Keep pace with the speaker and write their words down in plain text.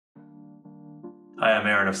Hi, I'm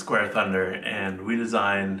Aaron of Square Thunder, and we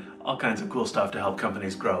design all kinds of cool stuff to help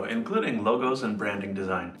companies grow, including logos and branding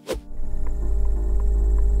design.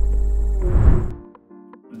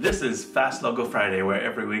 This is Fast Logo Friday, where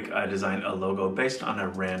every week I design a logo based on a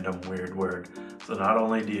random weird word. So not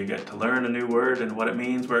only do you get to learn a new word and what it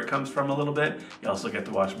means, where it comes from a little bit, you also get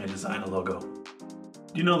to watch me design a logo.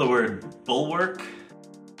 Do you know the word bulwark?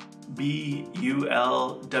 B-U-L-W-A-R-K?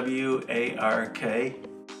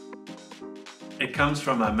 It comes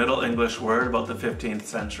from a Middle English word about the 15th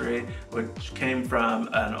century, which came from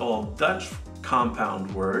an old Dutch compound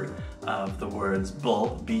word of the words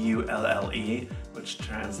bull, B-U-L-L-E, which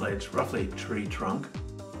translates roughly tree trunk,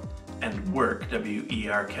 and work,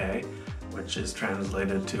 W-E-R-K, which is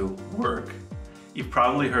translated to work. You've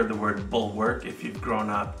probably heard the word bulwark if you've grown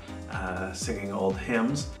up singing old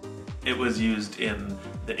hymns. It was used in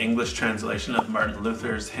the English translation of Martin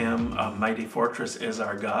Luther's hymn, "A Mighty Fortress is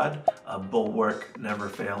Our God, a Bulwark Never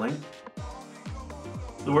Failing."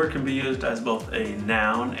 The word can be used as both a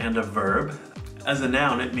noun and a verb. As a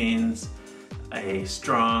noun, it means a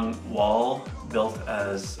strong wall built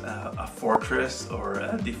as a fortress or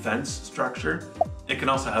a defense structure. It can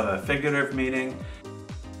also have a figurative meaning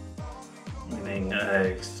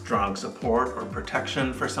a strong support or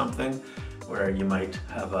protection for something, where you might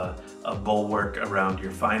have a bulwark around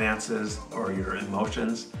your finances or your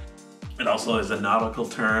emotions. It also is a nautical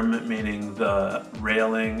term, meaning the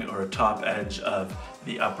railing or top edge of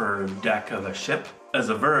the upper deck of a ship. As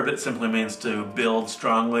a verb, it simply means to build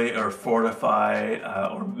strongly or fortify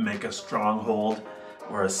or make a stronghold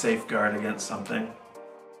or a safeguard against something.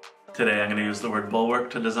 Today I'm going to use the word bulwark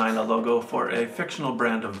to design a logo for a fictional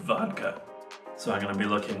brand of vodka. So I'm going to be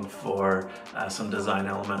looking for some design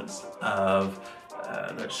elements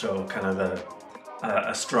that show kind of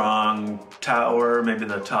a strong tower, maybe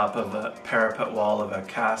the top of a parapet wall of a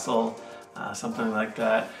castle, something like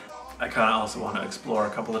that. I kind of also want to explore a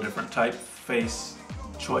couple of different typeface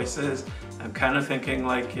choices. I'm kind of thinking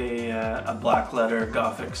like a black letter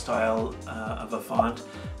Gothic style of a font,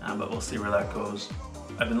 but we'll see where that goes.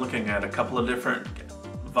 I've been looking at a couple of different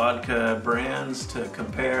vodka brands to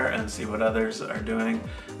compare and see what others are doing,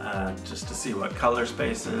 just to see what color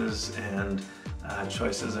spaces and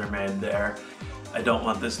choices are made there. I don't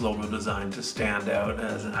want this logo design to stand out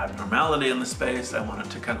as an abnormality in the space. I want it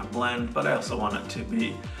to kind of blend, but I also want it to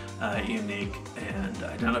be unique and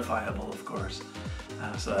identifiable, of course.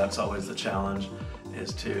 So that's always the challenge,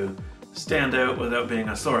 is to stand out without being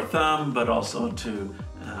a sore thumb, but also to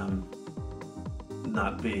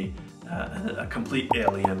not be a complete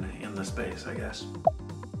alien in the space, I guess.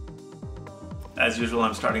 As usual,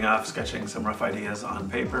 I'm starting off sketching some rough ideas on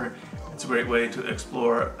paper. It's a great way to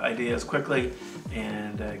explore ideas quickly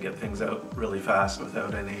and get things out really fast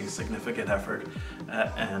without any significant effort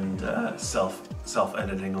and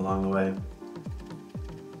self-editing along the way.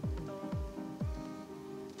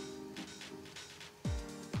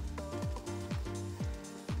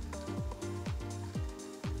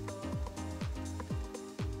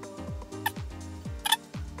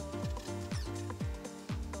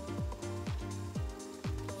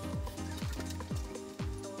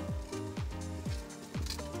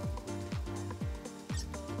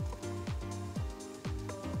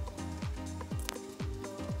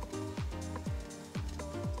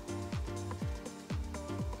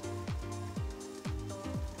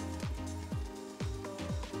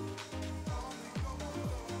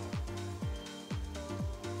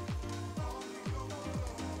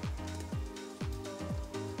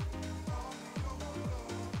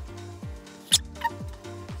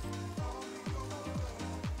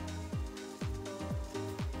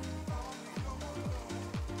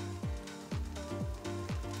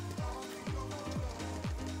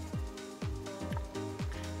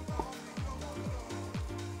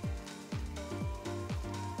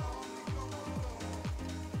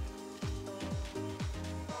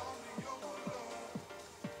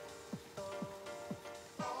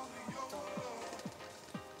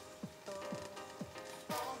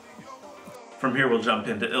 From here we'll jump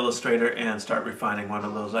into Illustrator and start refining one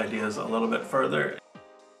of those ideas a little bit further.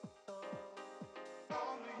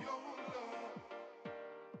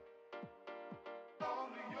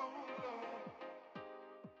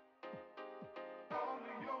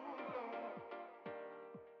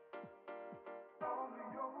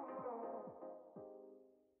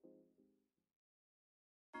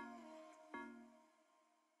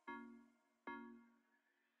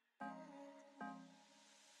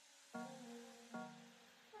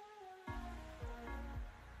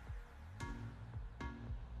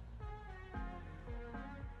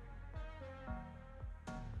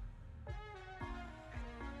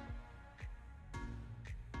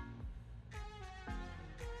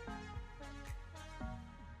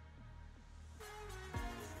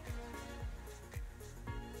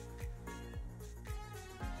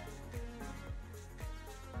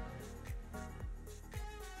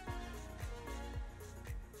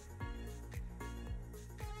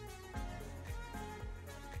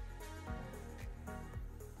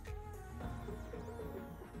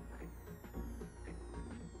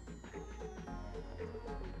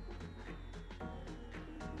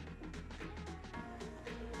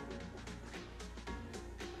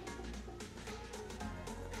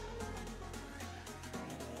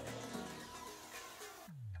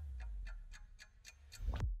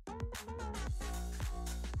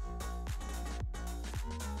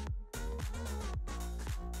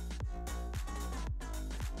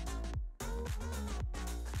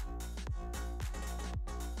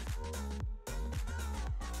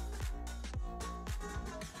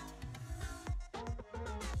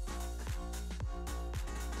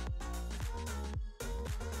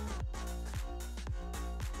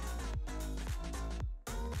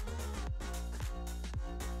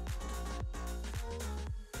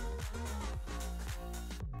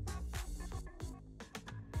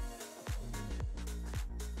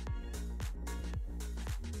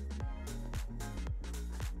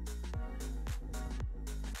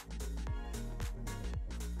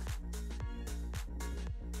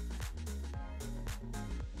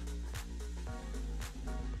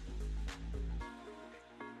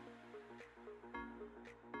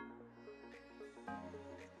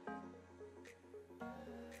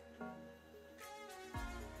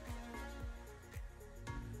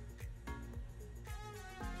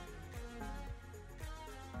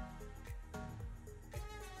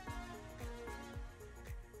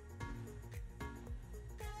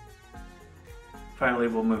 Finally,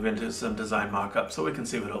 we'll move into some design mock-up so we can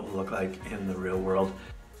see what it will look like in the real world.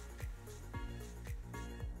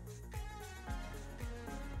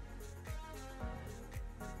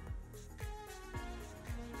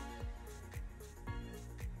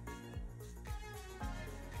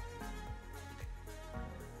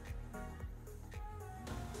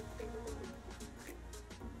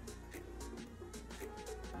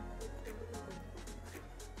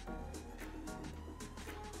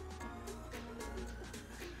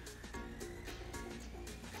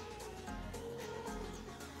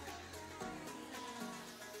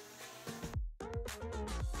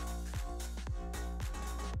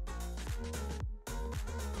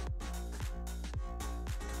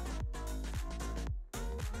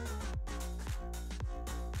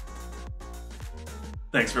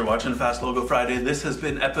 Thanks for watching Fast Logo Friday. This has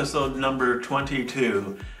been episode number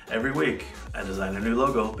 22. Every week, I design a new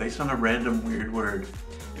logo based on a random weird word.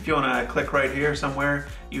 If you want to click right here somewhere,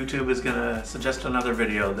 YouTube is going to suggest another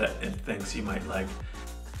video that it thinks you might like.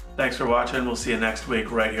 Thanks for watching. We'll see you next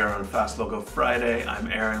week right here on Fast Logo Friday.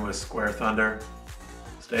 I'm Aaron with Square Thunder.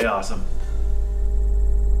 Stay awesome.